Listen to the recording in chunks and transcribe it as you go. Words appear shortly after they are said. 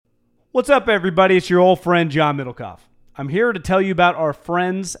What's up, everybody? It's your old friend, John Middlecoff. I'm here to tell you about our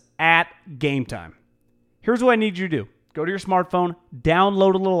friends at Game Time. Here's what I need you to do. Go to your smartphone,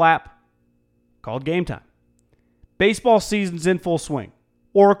 download a little app called Game Time. Baseball season's in full swing.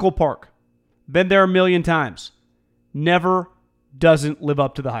 Oracle Park. Been there a million times. Never doesn't live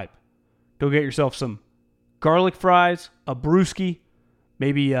up to the hype. Go get yourself some garlic fries, a brewski,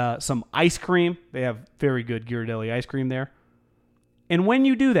 maybe some ice cream. They have very good Ghirardelli ice cream there. And when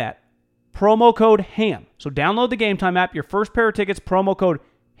you do that, promo code HAM. So download the Game Time app. Your first pair of tickets, promo code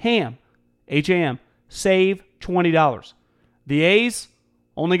HAM, H-A-M, save $20. The A's,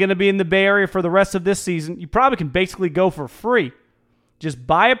 only going to be in the Bay Area for the rest of this season. You probably can basically go for free. Just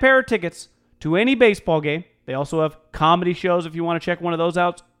buy a pair of tickets to any baseball game. They also have comedy shows if you want to check one of those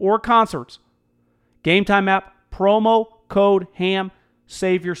out, or concerts. Game Time app, promo code HAM,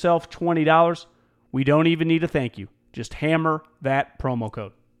 save yourself $20. We don't even need a thank you. Just hammer that promo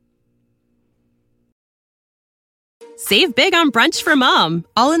code. Save big on brunch for mom,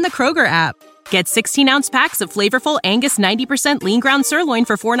 all in the Kroger app. Get 16-ounce packs of flavorful Angus 90% lean ground sirloin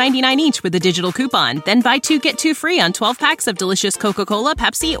for $4.99 each with a digital coupon. Then buy 2, get 2 free on 12 packs of delicious Coca-Cola,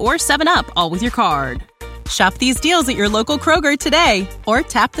 Pepsi, or 7-Up, all with your card. Shop these deals at your local Kroger today, or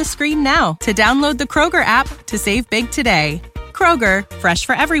tap the screen now to download the Kroger app to save big today. Kroger, fresh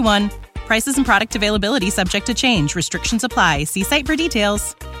for everyone. Prices and product availability subject to change. Restrictions apply. See site for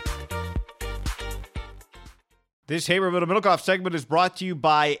details. This Haber Middlecoff segment is brought to you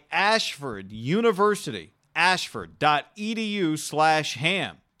by Ashford University.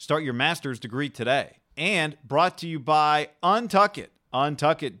 Ashford.edu/ham. Start your master's degree today. And brought to you by Untuckit.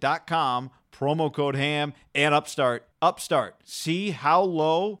 Untuckit.com. Promo code HAM and Upstart. Upstart. See how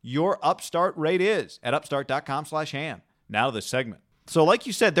low your Upstart rate is at upstart.com/ham. Now to the segment. So like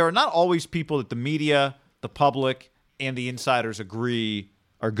you said, there are not always people that the media, the public, and the insiders agree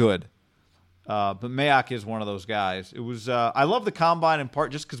are good. But Mayock is one of those guys. It was I love the Combine in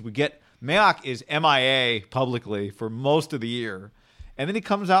part just because Mayock is MIA publicly for most of the year. And then he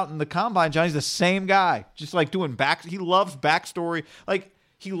comes out in the Combine, Johnny's the same guy. Just like doing he loves backstory. Like,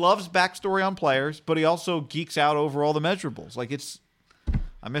 he loves backstory on players, but he also geeks out over all the measurables. Like,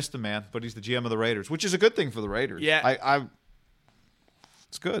 I missed him, man, but he's the GM of the Raiders, which is a good thing for the Raiders. Yeah.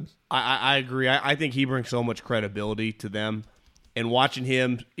 It's good. I agree. I think he brings so much credibility to them. And watching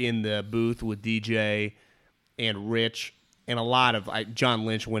him in the booth with DJ and Rich and a lot of John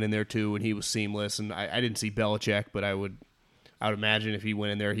Lynch went in there too, and he was seamless. And I didn't see Belichick, but I would imagine if he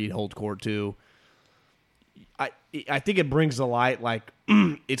went in there, he'd hold court too. I think it brings to light, like,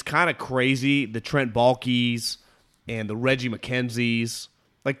 it's kind of crazy, the Trent Baalkes and the Reggie McKenzies.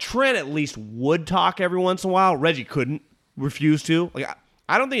 Like, Trent at least would talk every once in a while. Reggie couldn't, refused to. Like,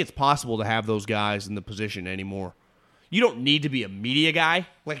 I don't think it's possible to have those guys in the position anymore. You don't need to be a media guy.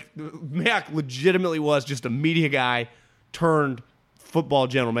 Like, Mayock legitimately was just a media guy turned football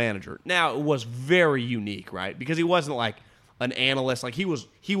general manager. Now, it was very unique, right? Because he wasn't like an analyst. Like, he was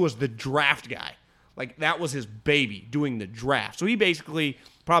the draft guy. Like, that was his baby, doing the draft. So he basically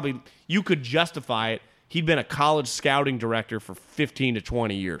probably, you could justify it. He'd been a college scouting director for 15 to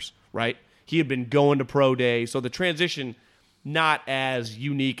 20 years, right? He had been going to pro day. So the transition, not as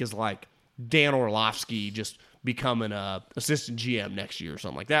unique as like Dan Orlovsky just becoming a assistant GM next year or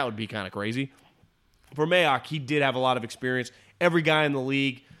something like that would be kind of crazy. For Mayock, he did have a lot of experience. Every guy in the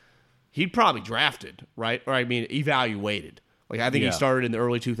league, he'd probably drafted, right? Or evaluated. Like, I think he started in the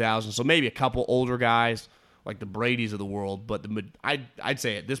early 2000s, so maybe a couple older guys like the Bradys of the world. But I'd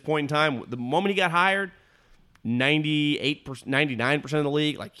say at this point in time, the moment he got hired, 98%, 99% of the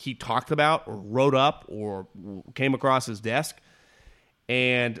league, like, he talked about or wrote up or came across his desk.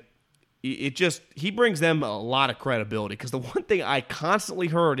 And he brings them a lot of credibility, because the one thing I constantly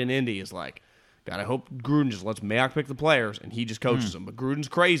heard in Indy is like, God, I hope Gruden just lets Mayock pick the players and he just coaches them. But Gruden's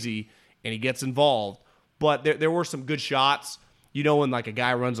crazy and he gets involved. But there were some good shots, when like a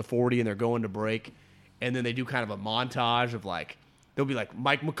guy runs a 40 and they're going to break, and then they do kind of a montage of like, they'll be like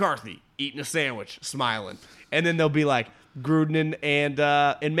Mike McCarthy eating a sandwich, smiling, and then they'll be like Gruden and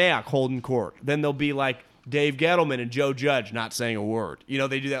Mayock holding court. Then they'll be like Dave Gettleman and Joe Judge not saying a word.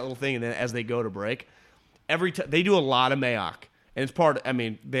 They do that little thing, and then as they go to break, they do a lot of Mayock. And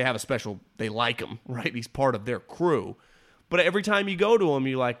it's they have a special, they like him, right? He's part of their crew. But every time you go to him,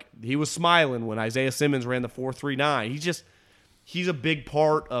 you're like, he was smiling when Isaiah Simmons ran the 4.39. He's a big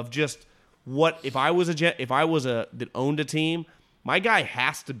part of just what, if I was that owned a team, my guy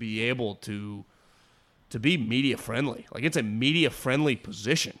has to be able to be media friendly. Like, it's a media friendly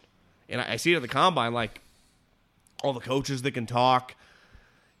position. And I see it at the Combine, like, all the coaches that can talk,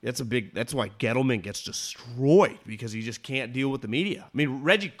 That's why Gettleman gets destroyed, because he just can't deal with the media. I mean,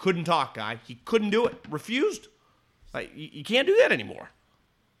 Reggie couldn't talk, guy. He couldn't do it. Refused. Like, you can't do that anymore.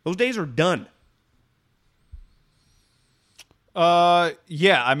 Those days are done.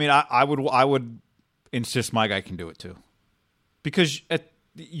 Yeah. I mean, I would insist my guy can do it too, because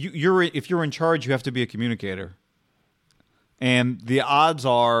if you're in charge, you have to be a communicator, and the odds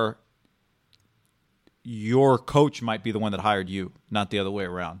are your coach might be the one that hired you, not the other way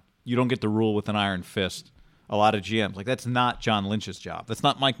around. You don't get to rule with an iron fist. A lot of GMs, like, that's not John Lynch's job. That's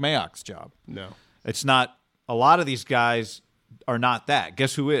not Mike Mayock's job. No. It's not. A lot of these guys are not that.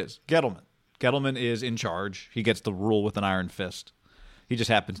 Guess who is? Gettleman. Gettleman is in charge. He gets the rule with an iron fist. He just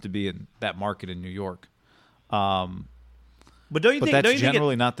happens to be in that market in New York. But that's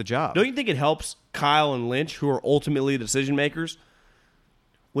generally not the job. Don't you think it helps Kyle and Lynch, who are ultimately the decision makers?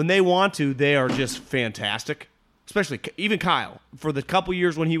 When they want to, they are just fantastic. Especially even Kyle. For the couple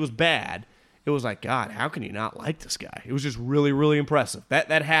years when he was bad, it was like, God, how can you not like this guy? It was just really, really impressive. That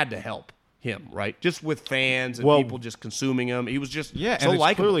had to help him, right? Just with fans and people just consuming him. He was just so and it's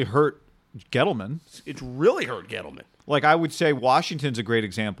likable. clearly hurt Gettleman. It's really hurt Gettleman. Like, I would say Washington's a great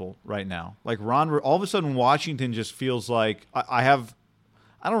example right now. Like, all of a sudden Washington just feels like I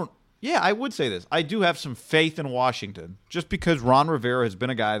would say this. I do have some faith in Washington, just because Ron Rivera has been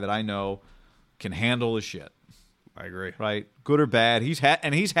a guy that I know can handle his shit. I agree. Right? Good or bad. He's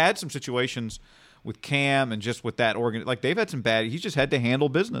had some situations with Cam and just with that like, they've had some bad. He's just had to handle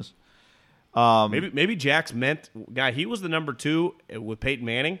business. Maybe Jack's guy. He was the number 2 with Peyton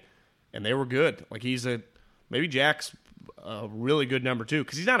Manning, and they were good. Like, maybe Jack's a really good number 2,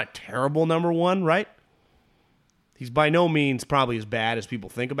 because he's not a terrible number 1, right? He's by no means probably as bad as people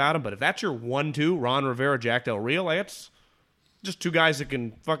think about him, but if that's your 1-2, Ron Rivera, Jack Del Rio, like, that's just 2 guys that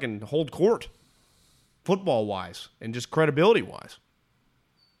can fucking hold court, football-wise, and just credibility-wise.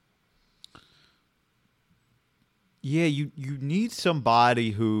 Yeah, you need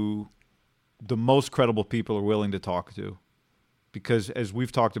somebody who the most credible people are willing to talk to. Because as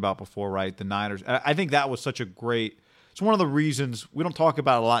we've talked about before, right, the Niners, I think that was such a great – it's one of the reasons – we don't talk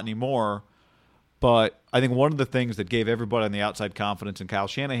about it a lot anymore, but I think one of the things that gave everybody on the outside confidence in Kyle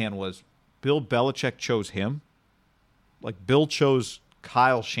Shanahan was Bill Belichick chose him. Like, Bill chose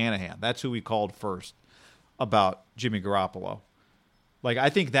Kyle Shanahan. That's who he called first about Jimmy Garoppolo. Like, I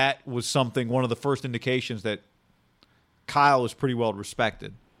think that was one of the first indications that Kyle is pretty well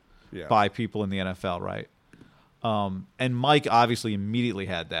respected by people in the NFL, right? And Mike obviously immediately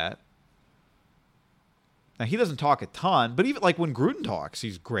had that. Now, he doesn't talk a ton, but even like when Gruden talks,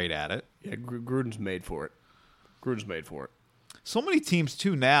 he's great at it. Yeah, Gruden's made for it. So many teams,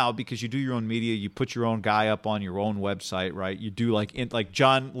 too, now, because you do your own media, you put your own guy up on your own website, right? You do like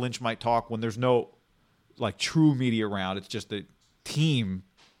John Lynch might talk when there's no like true media around. It's just a team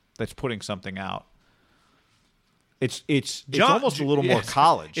that's putting something out. It's almost a little more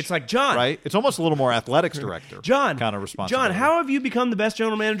college. It's like, John, right? It's almost a little more athletics director, John, kind of responsibility. John, how have you become the best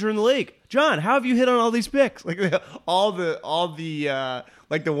general manager in the league? John, how have you hit on all these picks? Like, all the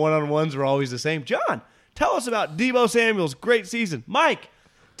like the one-on-ones are always the same. John, tell us about Deebo Samuel's great season. Mike,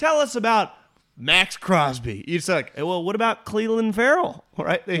 tell us about Max Crosby. It's like, well, what about Cleveland Farrell?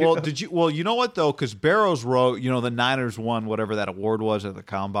 Right? Well, you know what though? Because Barrows wrote, the Niners won whatever that award was at the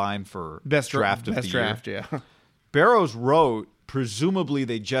Combine for best draft of the year. Yeah. Barrows wrote, presumably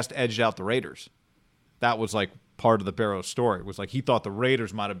they just edged out the Raiders. That was like part of the Barrows story. It was like he thought the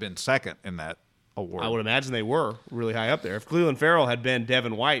Raiders might have been second in that award. I would imagine they were really high up there. If Cleveland Farrell had been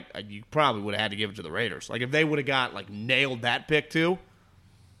Devin White, you probably would have had to give it to the Raiders. Like, if they would have got nailed that pick too,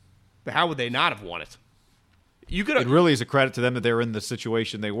 but how would they not have won it? It really is a credit to them that they were in the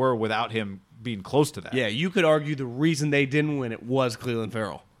situation they were without him being close to that. Yeah, you could argue the reason they didn't win it was Cleveland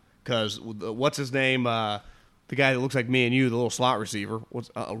Farrell, because what's his name? The guy that looks like me and you, the little slot receiver, was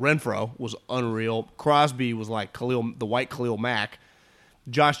Renfro, was unreal. Crosby was like the white Khalil Mack.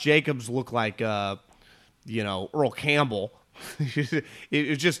 Josh Jacobs looked like Earl Campbell.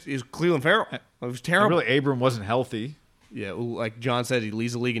 It was Cleveland Farrell. It was terrible. And really, Abram wasn't healthy. Yeah, like John said, he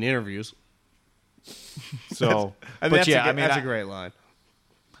leads the league in interviews. So, that's a great line.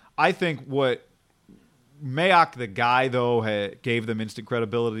 I think what Mayock, the guy though, gave them instant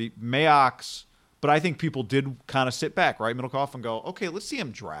credibility. But I think people did kind of sit back, right, Middlecoff, and go, okay, let's see him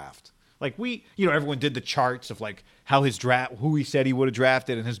draft. Like, everyone did the charts of like how his draft, who he said he would have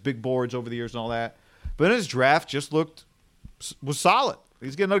drafted, and his big boards over the years and all that. But then his draft just was solid.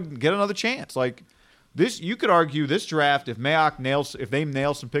 He's gonna get another chance. Like this, you could argue this draft, if they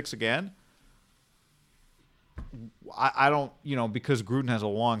nail some picks again, I don't, because Gruden has a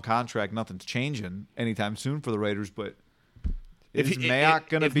long contract, nothing's changing anytime soon for the Raiders, but Is If he- Mayock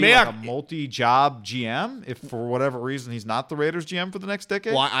going to if be Mayock- like a multi-job GM if for whatever reason he's not the Raiders GM for the next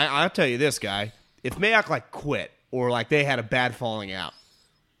decade? Well, I'll tell you this, guy. If Mayock quit or they had a bad falling out,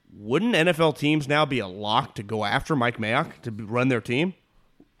 wouldn't NFL teams now be a lock to go after Mike Mayock to run their team?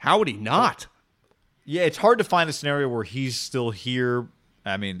 How would he not? Yeah, it's hard to find a scenario where he's still here.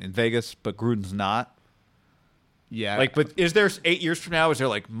 I mean, in Vegas, but Gruden's not. Yeah. But is there 8 years from now? Is there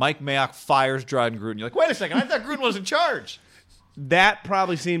Mike Mayock fires John Gruden? You're like, wait a second, I thought Gruden was in charge. That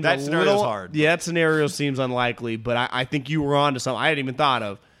probably seems That a scenario's little hard. Yeah, that scenario seems unlikely, but I think you were on to something I hadn't even thought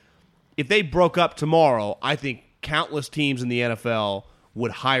of. If they broke up tomorrow, I think countless teams in the NFL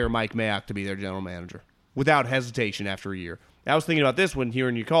would hire Mike Mayock to be their general manager without hesitation after a year. I was thinking about this when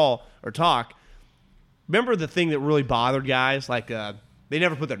hearing you call or talk. Remember the thing that really bothered guys? They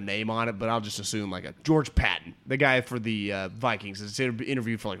never put their name on it, but I'll just assume a George Patton, the guy for the Vikings, has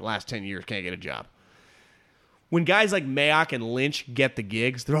interviewed for the last 10 years, can't get a job. When guys like Mayock and Lynch get the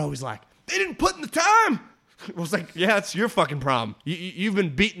gigs, they're always like, they didn't put in the time. I was like, yeah, it's your fucking problem. You've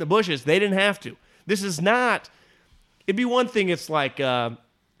been beating the bushes. They didn't have to. This is not. It'd be one thing. It's like we're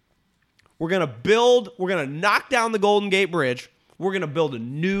going to knock down the Golden Gate Bridge. We're going to build a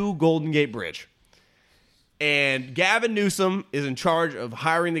new Golden Gate Bridge. And Gavin Newsom is in charge of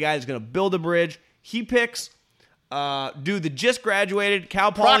hiring the guy who's going to build the bridge. He picks dude that just graduated,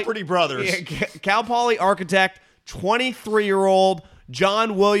 Cal Poly. Property Brothers. Yeah, Cal Poly architect, 23-year-old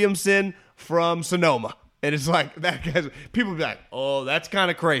John Williamson from Sonoma. And it's like, that guy's, people be like, oh, that's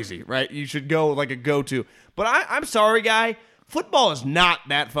kind of crazy, right? You should go a go-to. But I'm sorry, guy. Football is not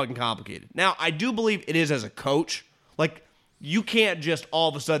that fucking complicated. Now, I do believe it is as a coach. You can't just all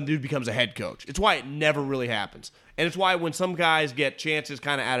of a sudden dude becomes a head coach. It's why it never really happens. And it's why when some guys get chances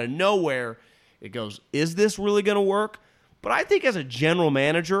kind of out of nowhere, it goes, is this really going to work? But I think as a general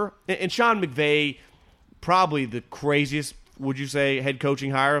manager, and Sean McVay, probably the craziest, would you say, head coaching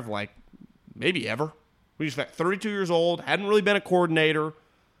hire of maybe ever. We just 32 years old, hadn't really been a coordinator.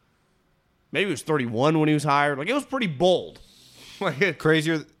 Maybe he was 31 when he was hired. It was pretty bold.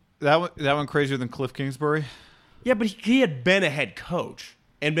 Crazier that one crazier than Cliff Kingsbury? Yeah, but he had been a head coach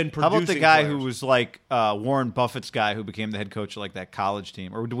and been producing. How about the guy players. who was Warren Buffett's guy who became the head coach of that college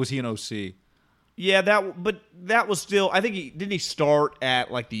team? Or was he an OC? Yeah, that was still, I think didn't he start at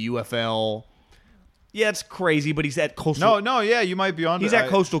the UFL? Yeah, it's crazy, but he's at Coastal. No, yeah, you might be on. He's at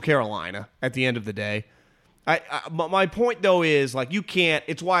Coastal Carolina at the end of the day. My point though is you can't.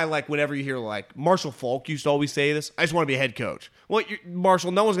 It's why whenever you hear Marshall Falk used to always say this. I just want to be a head coach. Well,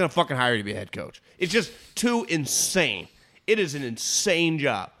 Marshall, no one's gonna fucking hire you to be a head coach. It's just too insane. It is an insane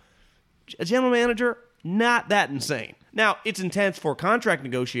job. A general manager, not that insane. Now it's intense for contract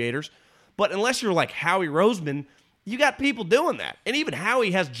negotiators, but unless you're like Howie Roseman, you got people doing that. And even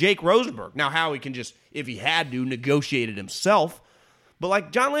Howie has Jake Rosenberg. Now Howie can just, if he had to, negotiate it himself.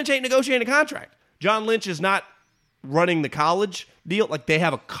 But John Lynch ain't negotiating a contract. John Lynch is not running the college deal. They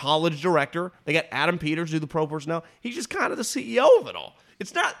have a college director. They got Adam Peters do the pro personnel. He's just kind of the CEO of it all.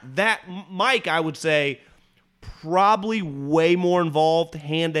 It's not that. Mike, I would say, probably way more involved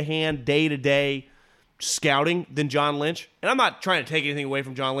hand-to-hand, day-to-day scouting than John Lynch. And I'm not trying to take anything away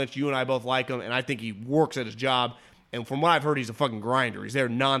from John Lynch. You and I both like him, and I think he works at his job. And from what I've heard, he's a fucking grinder. He's there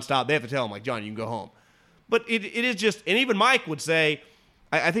nonstop. They have to tell him, John, you can go home. But it is just, and even Mike would say,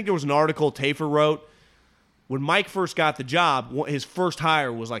 I think there was an article Tafer wrote. When Mike first got the job, his first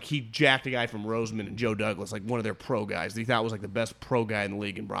hire was he jacked a guy from Roseman and Joe Douglas, one of their pro guys that he thought was the best pro guy in the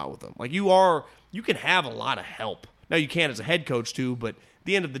league, and brought with him. You can have a lot of help. Now you can as a head coach too, but at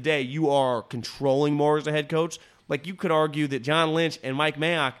the end of the day, you are controlling more as a head coach. You could argue that John Lynch and Mike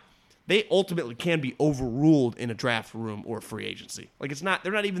Mayock, they ultimately can be overruled in a draft room or free agency.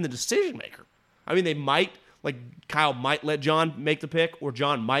 They're not even the decision maker. I mean, they might. Kyle might let John make the pick, or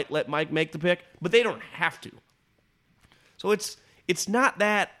John might let Mike make the pick, but they don't have to. So it's not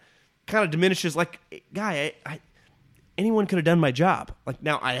that kind of diminishes. Guy, anyone could have done my job.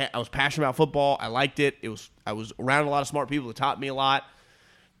 Now I was passionate about football. I liked it. I was around a lot of smart people that taught me a lot,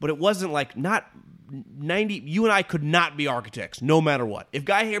 but it wasn't not 90. You and I could not be architects, no matter what. If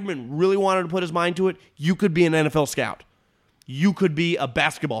Guy Haberman really wanted to put his mind to it, you could be an NFL scout. You could be a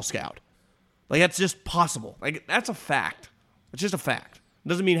basketball scout. That's just possible. That's a fact. It's just a fact. It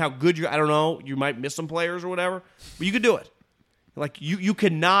doesn't mean how good I don't know, you might miss some players or whatever, but you could do it. You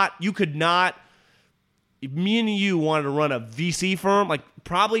could not, if me and you wanted to run a VC firm,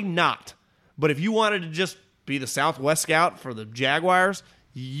 probably not. But if you wanted to just be the Southwest scout for the Jaguars,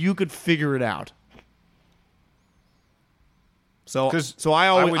 you could figure it out. So I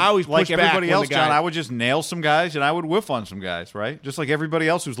always push like everybody back else, the guy, John. I would just nail some guys, and I would whiff on some guys, right? Just like everybody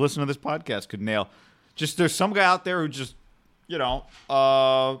else who's listening to this podcast could nail. Just there's some guy out there who just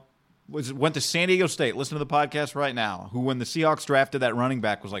went to San Diego State. Listen to the podcast right now. Who, when the Seahawks drafted that running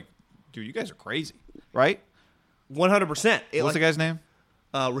back, was like, dude, you guys are crazy, right? 100%. What's the guy's name?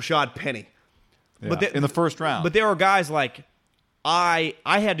 Rashad Penny. Yeah, But in the first round. But there are guys like I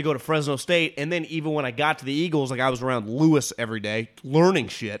had to go to Fresno State, and then even when I got to the Eagles, like I was around Lewis every day learning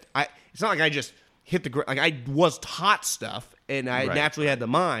shit. It's not like I just hit the ground. Like I was taught stuff, and I naturally had the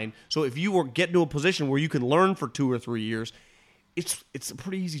mind. So if you were getting to a position where you can learn for 2 or 3 years, it's a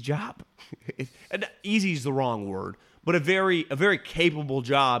pretty easy job. And easy is the wrong word, but a very capable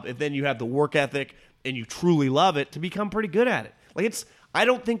job. If then you have the work ethic and you truly love it, to become pretty good at it. Like I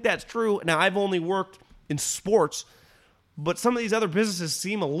don't think that's true. Now I've only worked in sports, but some of these other businesses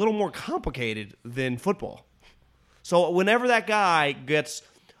seem a little more complicated than football. So whenever that guy gets,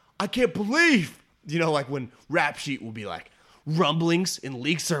 I can't believe, like when Rap Sheet will be like, rumblings in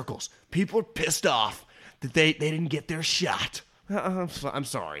league circles, people are pissed off that they didn't get their shot. I'm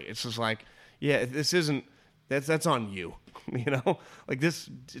sorry. It's just like, yeah, this isn't, that's on you. Like this,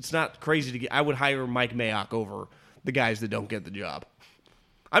 it's not crazy to get. I would hire Mike Mayock over the guys that don't get the job.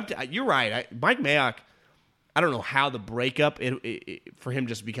 You're right. Mike Mayock, I don't know how the breakup for him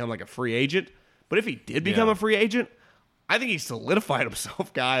just become like a free agent, but if he did become a free agent, I think he solidified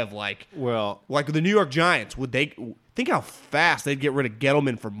himself guy of like the New York Giants. Would they think how fast they'd get rid of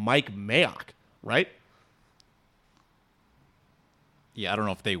Gettleman for Mike Mayock, right? Yeah, I don't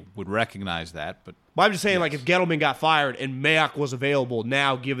know if they would recognize that, but I'm just saying, like, if Gettleman got fired and Mayock was available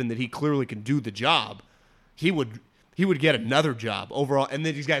now, given that he clearly can do the job, he would get another job overall, and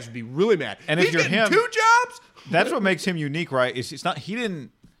then these guys would be really mad. And He's if you're getting him, 2 jobs. That's what makes him unique, right? It's not he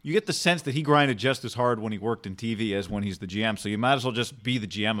didn't. You get the sense that he grinded just as hard when he worked in TV as when he's the GM. So you might as well just be the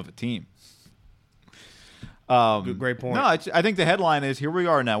GM of a team. Great point. No, I think the headline is, here we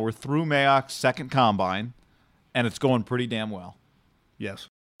are now. We're through Mayock's second combine, and it's going pretty damn well. Yes.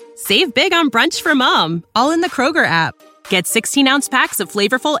 Save big on brunch for mom, all in the Kroger app. Get 16-ounce packs of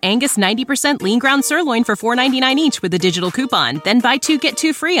flavorful Angus 90% lean ground sirloin for $4.99 each with a digital coupon. Then buy 2, get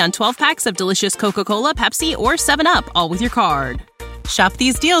 2 free on 12 packs of delicious Coca-Cola, Pepsi, or 7-Up, all with your card. Shop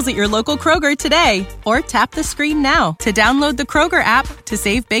these deals at your local Kroger today, or tap the screen now to download the Kroger app to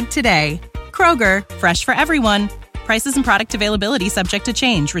save big today. Kroger, fresh for everyone. Prices and product availability subject to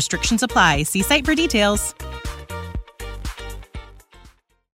change. Restrictions apply. See site for details.